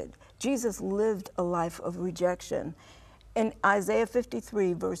rejected. Jesus lived a life of rejection. In Isaiah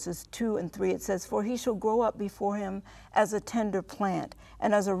 53, verses 2 and 3, it says, "For he shall grow up before him as a tender plant,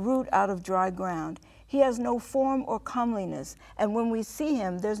 and as a root out of dry ground. He has no form or comeliness, and when we see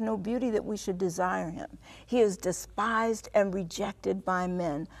him, there's no beauty that we should desire him. He is despised and rejected by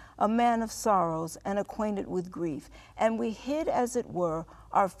men, a man of sorrows and acquainted with grief. And we hid, as it were,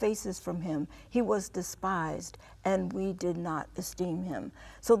 our faces from him. He was despised, and we did not esteem him."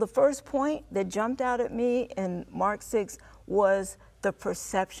 So the first point that jumped out at me in Mark 6 was the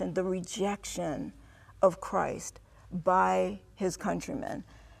perception, the rejection of Christ by his countrymen.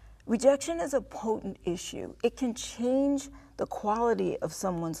 Rejection is a potent issue. It can change the quality of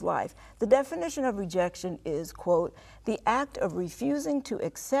someone's life. The definition of rejection is, quote, "the act of refusing to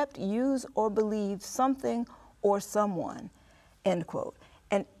accept, use, or believe something or someone," end quote.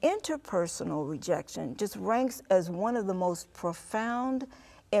 And interpersonal rejection just ranks as one of the most profound,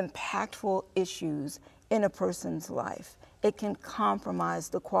 impactful issues in a person's life. It can compromise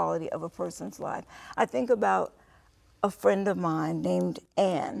the quality of a person's life. I think about a friend of mine named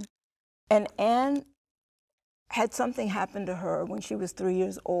Anne. And Anne had something happen to her when she was 3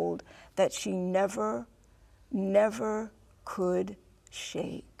 years old that she never could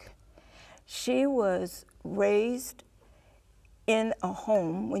shake. She was raised in a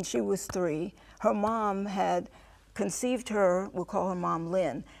home when she was 3. Her mom had conceived her, we'll call her Mom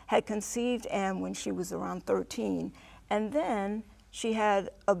Lynn, had conceived Anne when she was around 13. And then she had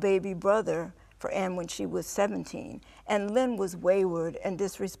a baby brother for Anne when she was 17. And Lynn was wayward and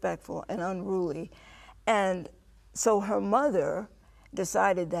disrespectful and unruly. And so her mother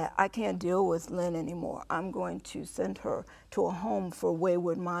decided that I can't deal with Lynn anymore. I'm going to send her to a home for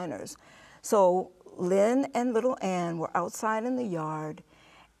wayward minors. So Lynn and little Anne were outside in the yard,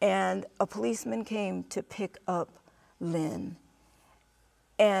 and a policeman came to pick up Lynn.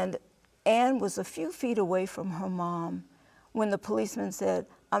 And Anne was a few feet away from her mom when the policeman said,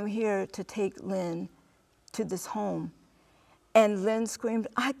 "I'm here to take Lynn to this home." And Lynn screamed,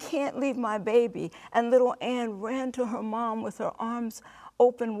 "I can't leave my baby." And little Anne ran to her mom with her arms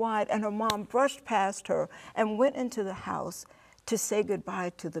open wide, and her mom brushed past her and went into the house to say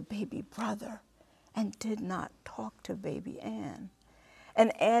goodbye to the baby brother. and did not talk to baby Anne.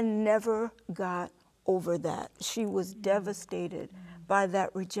 And Anne never got over that. She was devastated by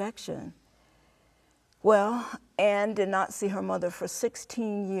that rejection. Well, Anne did not see her mother for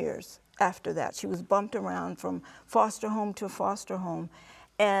 16 years after that. She was bumped around from foster home to foster home,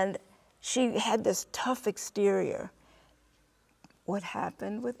 and she had this tough exterior. What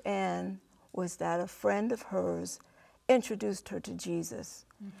happened with Anne was that a friend of hers introduced her to Jesus.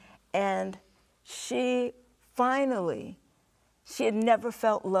 And she finally, she had never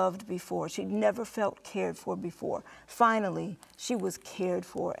felt loved before. She'd never felt cared for before. Finally, she was cared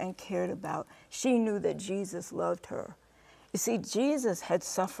for and cared about. She knew that Jesus loved her. You see, Jesus had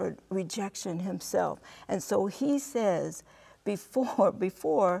suffered rejection himself. And so he says, he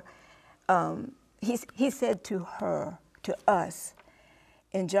said to her, to us,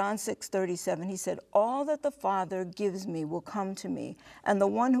 in John 6:37, he said, all that the Father gives me will come to me, and the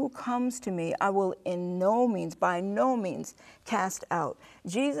one who comes to me I will by no means cast out.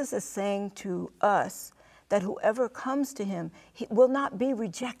 Jesus is saying to us that whoever comes to him, he will not be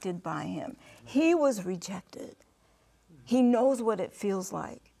rejected by him. He was rejected. He knows what it feels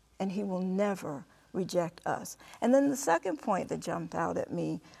like, and he will never reject us. And then the second point that jumped out at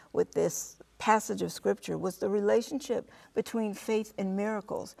me with this passage of scripture was the relationship between faith and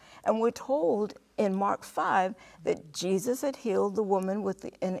miracles. And we're told in Mark 5 that Jesus had healed the woman with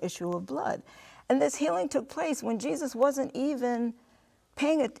an issue of blood. And this healing took place when Jesus wasn't even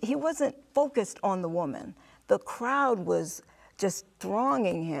he wasn't focused on the woman. The crowd was just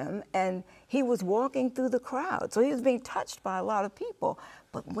thronging him, and he was walking through the crowd. So he was being touched by a lot of people.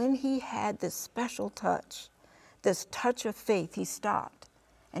 But when he had this special touch, this touch of faith, he stopped.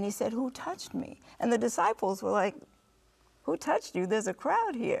 And he said, who touched me? And the disciples were like, who touched you? There's a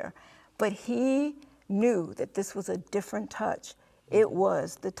crowd here. But he knew that this was a different touch. It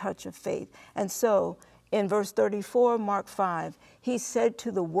was the touch of faith. And so in verse 34, Mark 5, he said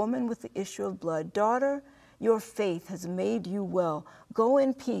to the woman with the issue of blood, daughter, your faith has made you well. Go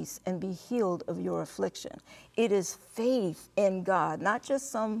in peace and be healed of your affliction. It is faith in God, not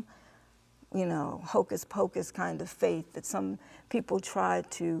just some hocus pocus kind of faith that some people try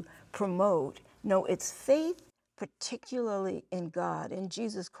to promote. No, it's faith particularly in God, in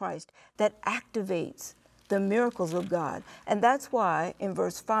Jesus Christ, that activates the miracles of God. And that's why in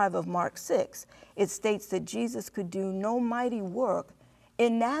verse 5 of Mark 6, it states that Jesus could do no mighty work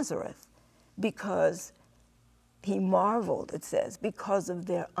in Nazareth because he marveled, it says, because of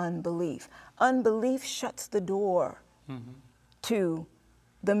their unbelief. Unbelief shuts the door to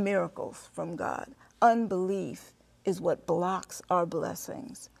the miracles from God. Unbelief is what blocks our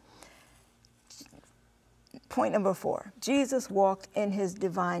blessings. Point number 4, Jesus walked in his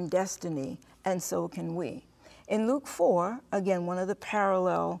divine destiny, and so can we. In Luke 4, again, one of the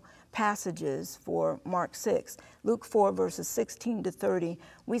parallel passages for Mark 6, Luke 4 verses 16 to 30,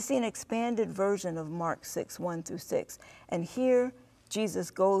 we see an expanded version of Mark 6, 1 through 6. And here Jesus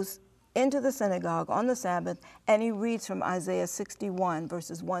goes into the synagogue on the Sabbath, and he reads from Isaiah 61,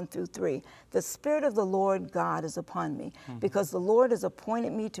 verses 1 through 3. The Spirit of the Lord God is upon me, because the Lord has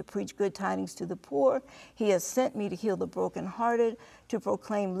appointed me to preach good tidings to the poor. He has sent me to heal the brokenhearted, to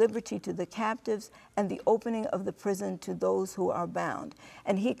proclaim liberty to the captives, and the opening of the prison to those who are bound.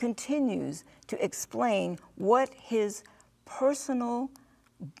 And he continues to explain what his personal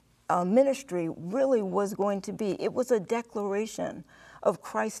ministry really was going to be. It was a declaration of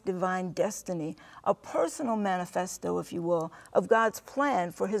Christ's divine destiny, a personal manifesto, if you will, of God's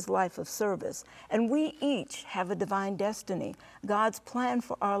plan for his life of service. And we each have a divine destiny, God's plan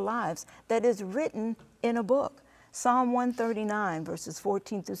for our lives that is written in a book. Psalm 139, verses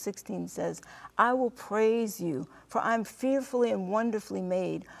 14 through 16 says, I will praise you, for I am fearfully and wonderfully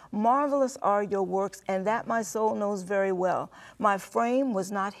made. Marvelous are your works, and that my soul knows very well. My frame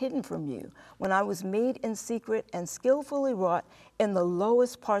was not hidden from you when I was made in secret and skillfully wrought in the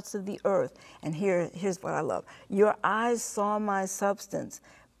lowest parts of the earth. And here's what I love. Your eyes saw my substance,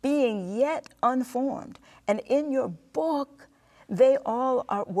 being yet unformed, and in your book they all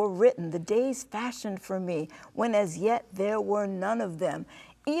were written, the days fashioned for me, when as yet there were none of them.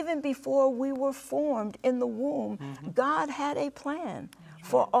 Even before we were formed in the womb, God had a plan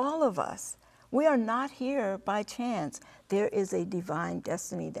for all of us. We are not here by chance. There is a divine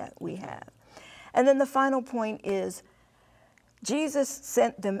destiny that we have. And then the final point is, Jesus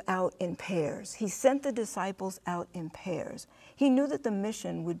sent them out in pairs. He sent the disciples out in pairs. He knew that the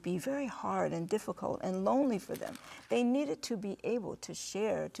mission would be very hard and difficult and lonely for them. They needed to be able to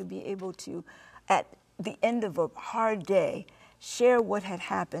share, to be able to, at the end of a hard day, share what had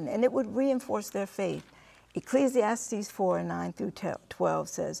happened, and it would reinforce their faith. Ecclesiastes 4, 9 through 12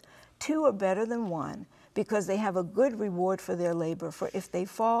 says, 2 are better than 1, because they have a good reward for their labor. For if they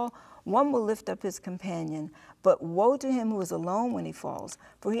fall, one will lift up his companion. But woe to him who is alone when he falls,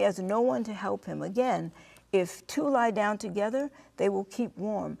 for he has no one to help him. Again, if 2 lie down together, they will keep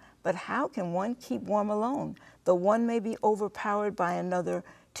warm. But how can one keep warm alone? Though one may be overpowered by another,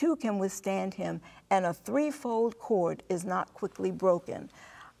 2 can withstand him, and a threefold cord is not quickly broken.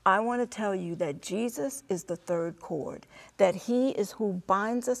 I want to tell you that Jesus is the third cord, that he is who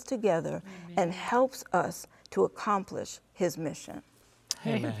binds us together and helps us to accomplish his mission.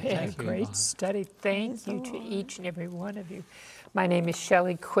 Amen. Amen. Great study. Thank you to each and every one of you. My name is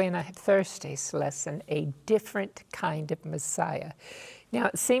Shelley Quinn. I have Thursday's lesson, A Different Kind of Messiah. Now,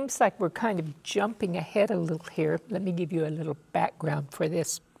 it seems like we're kind of jumping ahead a little here. Let me give you a little background for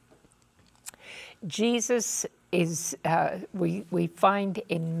this. Jesus is, we find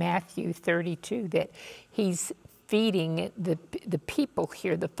in Matthew 32 that he's feeding the people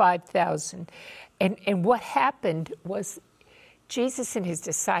here, the 5,000. And what happened was Jesus and his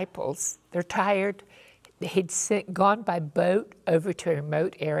disciples, they're tired. He'd gone by boat over to a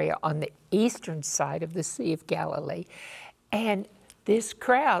remote area on the eastern side of the Sea of Galilee. And this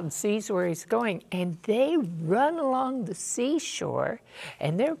crowd sees where he's going, and they run along the seashore,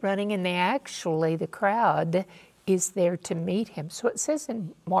 and they're running, and the crowd is there to meet him. So it says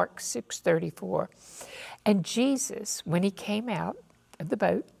in Mark 6:34, and Jesus, when he came out of the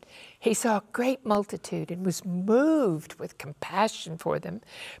boat, he saw a great multitude and was moved with compassion for them,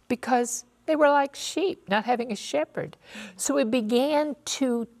 because they were like sheep, not having a shepherd. So he began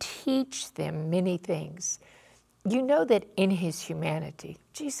to teach them many things. You know that in his humanity,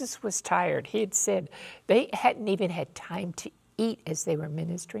 Jesus was tired. He had said they hadn't even had time to eat as they were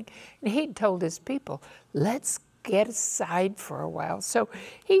ministering. And he'd told his people, let's get aside for a while. So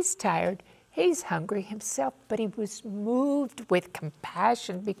he's tired. He's hungry himself, but he was moved with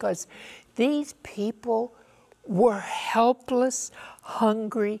compassion because these people were helpless,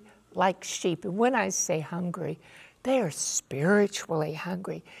 hungry, like sheep. And when I say hungry, they are spiritually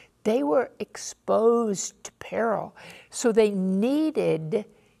hungry. They were exposed to peril, so they needed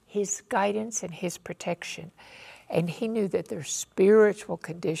his guidance and his protection. And he knew that their spiritual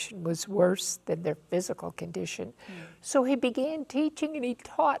condition was worse than their physical condition. So he began teaching, and he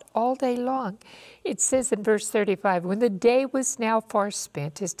taught all day long. It says in verse 35, when the day was now far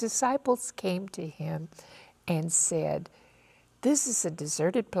spent, his disciples came to him and said, this is a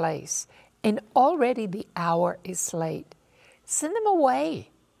deserted place, and already the hour is late. Send them away.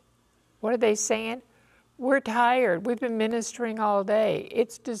 What are they saying? We're tired. We've been ministering all day.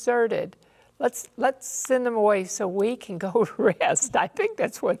 It's deserted. Let's send them away so we can go rest. I think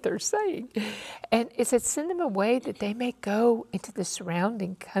that's what they're saying. And it said, send them away that they may go into the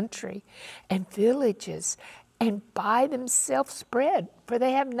surrounding country and villages and buy themselves bread, for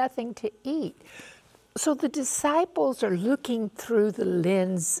they have nothing to eat. So the disciples are looking through the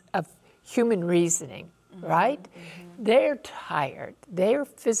lens of human reasoning, right? They're tired. They're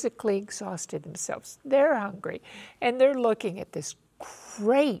physically exhausted themselves. They're hungry. And they're looking at this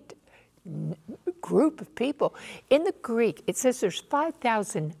great group of people. In the Greek, it says there's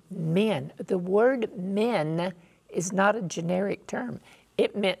 5,000 men. The word men is not a generic term.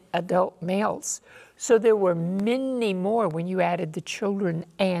 It meant adult males. So there were many more when you added the children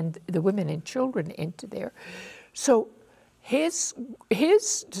and the women and children into there. So his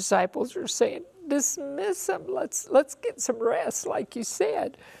disciples are saying, dismiss them. Let's get some rest, like you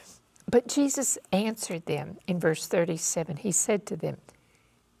said. But Jesus answered them in verse 37. He said to them,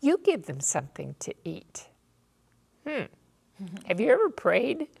 you give them something to eat. Have you ever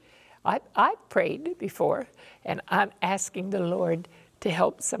prayed? I've prayed before, and I'm asking the Lord to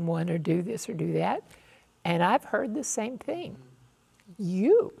help someone or do this or do that, and I've heard the same thing.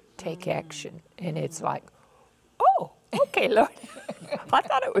 You take action, and it's like, oh, okay, Lord. I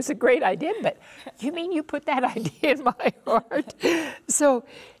thought it was a great idea, but you mean you put that idea in my heart? So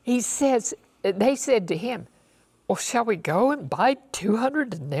he says, they said to him, well, shall we go and buy 200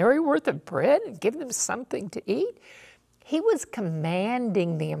 denarii worth of bread and give them something to eat? He was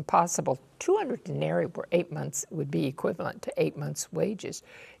commanding the impossible. 200 denarii were 8 months, would be equivalent to 8 months' wages.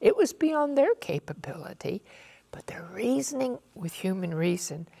 It was beyond their capability, but they're reasoning with human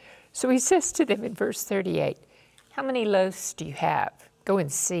reason. So he says to them in verse 38, how many loaves do you have? Go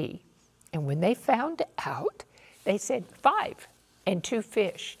and see. And when they found out, they said 5 and 2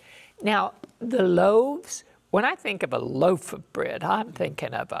 fish. Now, the loaves, when I think of a loaf of bread, I'm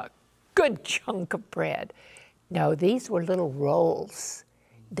thinking of a good chunk of bread. No, these were little rolls.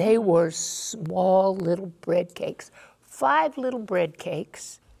 They were small little bread cakes. 5 little bread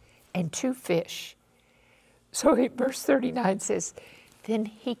cakes and 2 fish. So verse 39 says, Then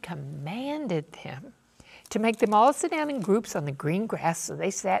he commanded them to make them all sit down in groups on the green grass. So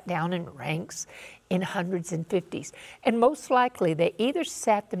they sat down in ranks in hundreds and fifties. And most likely they either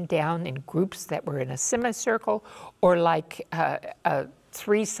sat them down in groups that were in a semicircle or like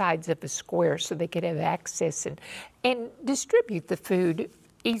three sides of a square so they could have access and distribute the food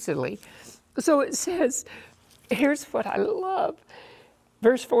easily. So it says, here's what I love,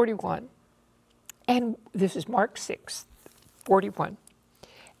 verse 41. And this is Mark 6:41.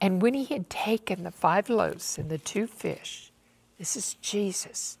 And when he had taken the 5 loaves and the 2 fish, this is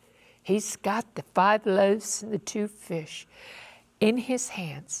Jesus. He's got the 5 loaves and the 2 fish in his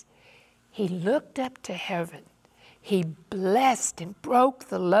hands. He looked up to heaven. He blessed and broke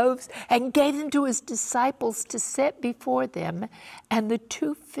the loaves and gave them to his disciples to set before them. And the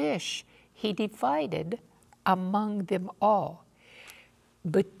 2 fish he divided among them all.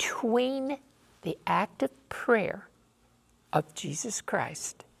 Between the act of prayer of Jesus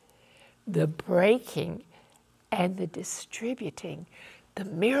Christ, the breaking and the distributing, the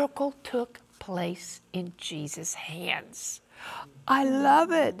miracle took place in Jesus' hands. I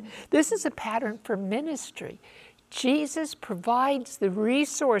love it. This is a pattern for ministry. Jesus provides the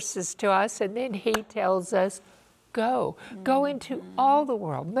resources to us, and then he tells us, go into all the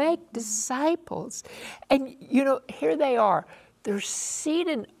world, make disciples. And you know, here they are. They're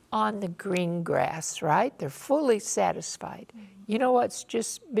seated on the green grass, right? They're fully satisfied. You know what's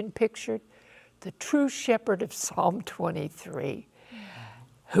just been pictured? The true shepherd of Psalm 23,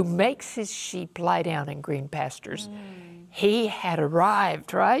 who makes his sheep lie down in green pastures. He had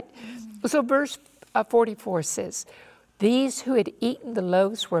arrived, right? So verse 44 says, these who had eaten the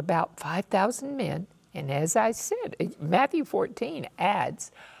loaves were about 5,000 men. And as I said, Matthew 14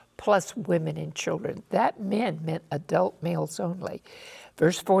 adds, plus women and children. That men meant adult males only.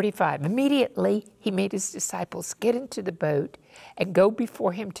 Verse 45, immediately he made his disciples get into the boat and go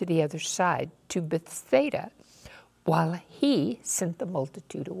before him to the other side, to Bethsaida, while he sent the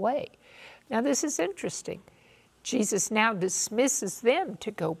multitude away. Now this is interesting. Jesus now dismisses them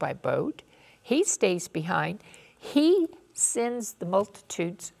to go by boat. He stays behind. He sends the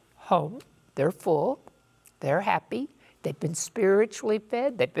multitudes home. They're full. They're happy. They've been spiritually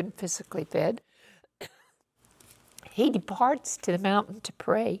fed. They've been physically fed. He departs to the mountain to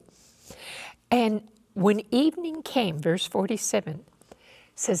pray. And when evening came, verse 47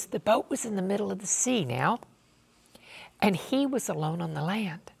 says the boat was in the middle of the sea now, and he was alone on the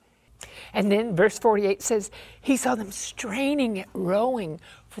land. And then verse 48 says, he saw them straining at rowing,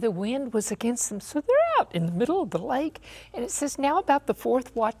 for the wind was against them. So they're out in the middle of the lake. And it says, now about the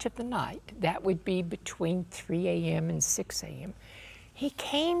 4th watch of the night, that would be between 3 a.m. and 6 a.m., he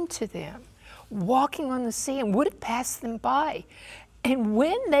came to them, walking on the sea, and would have passed them by. And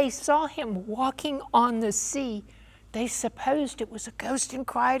when they saw him walking on the sea, they supposed it was a ghost and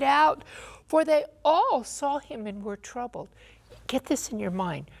cried out, for they all saw him and were troubled. Get this in your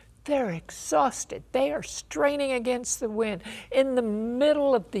mind. They're exhausted. They are straining against the wind in the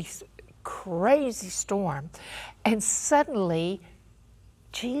middle of this crazy storm. And suddenly,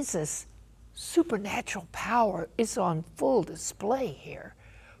 Jesus' supernatural power is on full display here.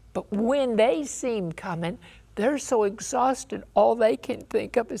 But when they see him coming, they're so exhausted, all they can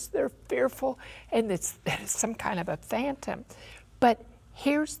think of is they're fearful and that it's some kind of a phantom. But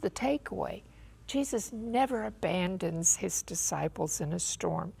here's the takeaway. Jesus never abandons his disciples in a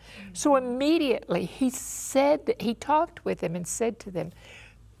storm. So immediately he talked with them and said to them,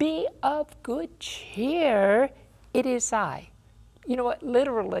 be of good cheer, it is I. You know what?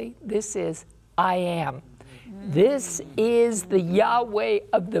 Literally, this is I am. This is the Yahweh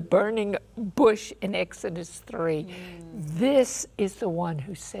of the burning bush in Exodus 3. This is the one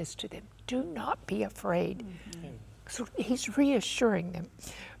who says to them, do not be afraid. So he's reassuring them.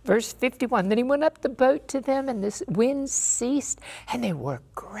 Verse 51, then he went up the boat to them, and this wind ceased, and they were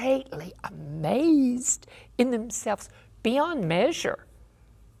greatly amazed in themselves beyond measure.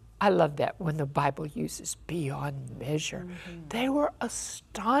 I love that when the Bible uses beyond measure. They were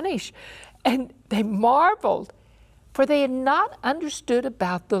astonished, and they marveled, for they had not understood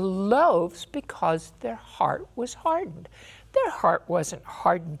about the loaves because their heart was hardened. Their heart wasn't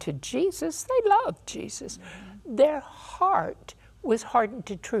hardened to Jesus. They loved Jesus. Their heart was hardened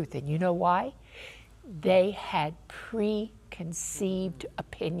to truth. And you know why? They had preconceived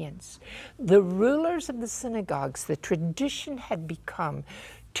opinions. The rulers of the synagogues, the tradition had become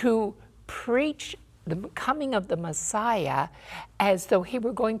to preach the coming of the Messiah as though he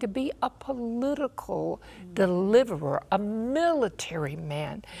were going to be a political deliverer, a military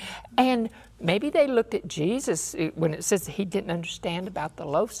man. And maybe they looked at Jesus when it says he didn't understand about the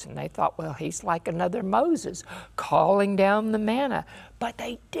loaves, and they thought, well, he's like another Moses calling down the manna. But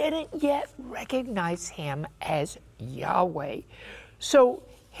they didn't yet recognize him as Yahweh. So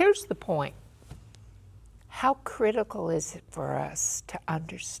here's the point. How critical is it for us to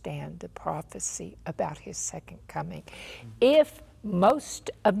understand the prophecy about his second coming? If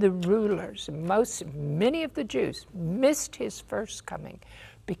most of the rulers, many of the Jews missed his first coming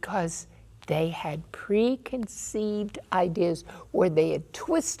because they had preconceived ideas where they had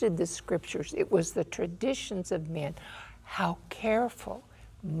twisted the scriptures, it was the traditions of men, how careful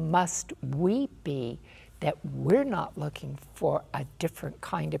must we be that we're not looking for a different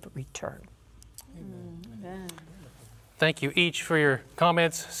kind of return? Amen. Thank you each for your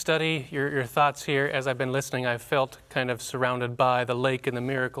comments, study, your thoughts here. As I've been listening, I've felt kind of surrounded by the lake and the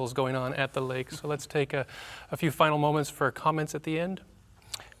miracles going on at the lake. So let's take a few final moments for comments at the end.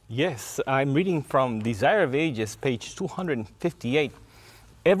 Yes, I'm reading from Desire of Ages, page 258.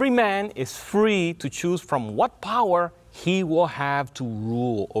 Every man is free to choose from what power he will have to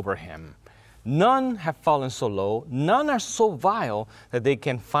rule over him. None have fallen so low, none are so vile that they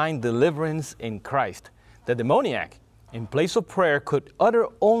can find deliverance in Christ. The demoniac, in place of prayer, could utter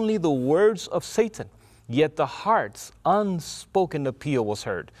only the words of Satan, yet the heart's unspoken appeal was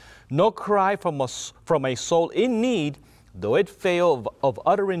heard. No cry from a soul in need, though it fail of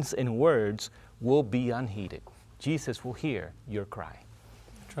utterance in words, will be unheeded. Jesus will hear your cry.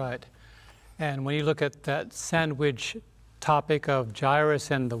 That's right. And when you look at that sandwich topic of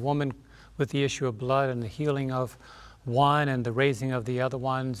Jairus and the woman with the issue of blood and the healing of one and the raising of the other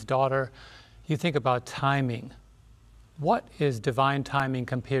one's daughter, you think about timing. What is divine timing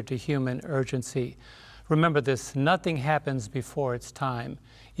compared to human urgency? Remember this, nothing happens before its time.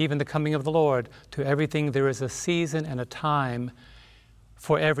 Even the coming of the Lord, to everything there is a season and a time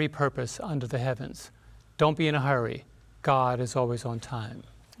for every purpose under the heavens. Don't be in a hurry. God is always on time.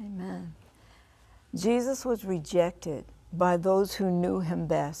 Amen. Jesus was rejected by those who knew him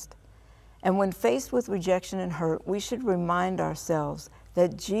best. And when faced with rejection and hurt, we should remind ourselves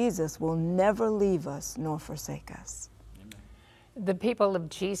that Jesus will never leave us nor forsake us. The people of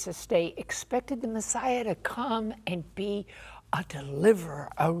Jesus' day expected the Messiah to come and be a deliverer,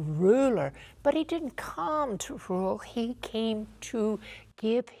 a ruler, but he didn't come to rule. He came to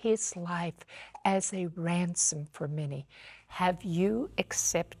give his life as a ransom for many. Have you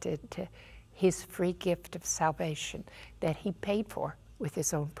accepted his free gift of salvation that he paid for with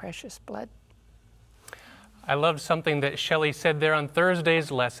his own precious blood? I loved something that Shelley said there on Thursday's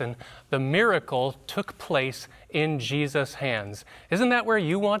lesson. The miracle took place in Jesus' hands. Isn't that where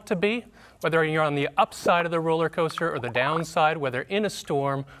you want to be? Whether you're on the upside of the roller coaster or the downside, whether in a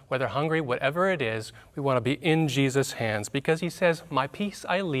storm, whether hungry, whatever it is, we want to be in Jesus' hands because he says, "My peace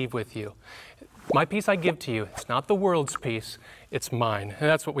I leave with you. My peace I give to you. It's not the world's peace, it's mine." And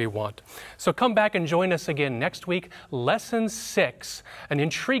that's what we want. So come back and join us again next week. Lesson 6, an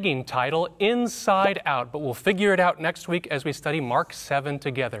intriguing title, Inside Out. But we'll figure it out next week as we study Mark 7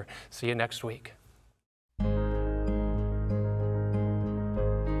 together. See you next week.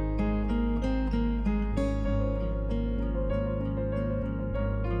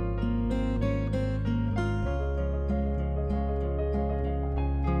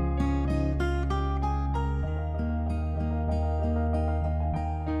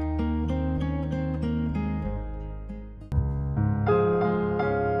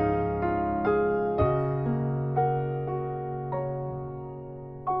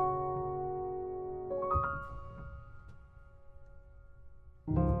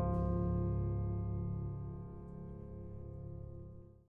 Amen.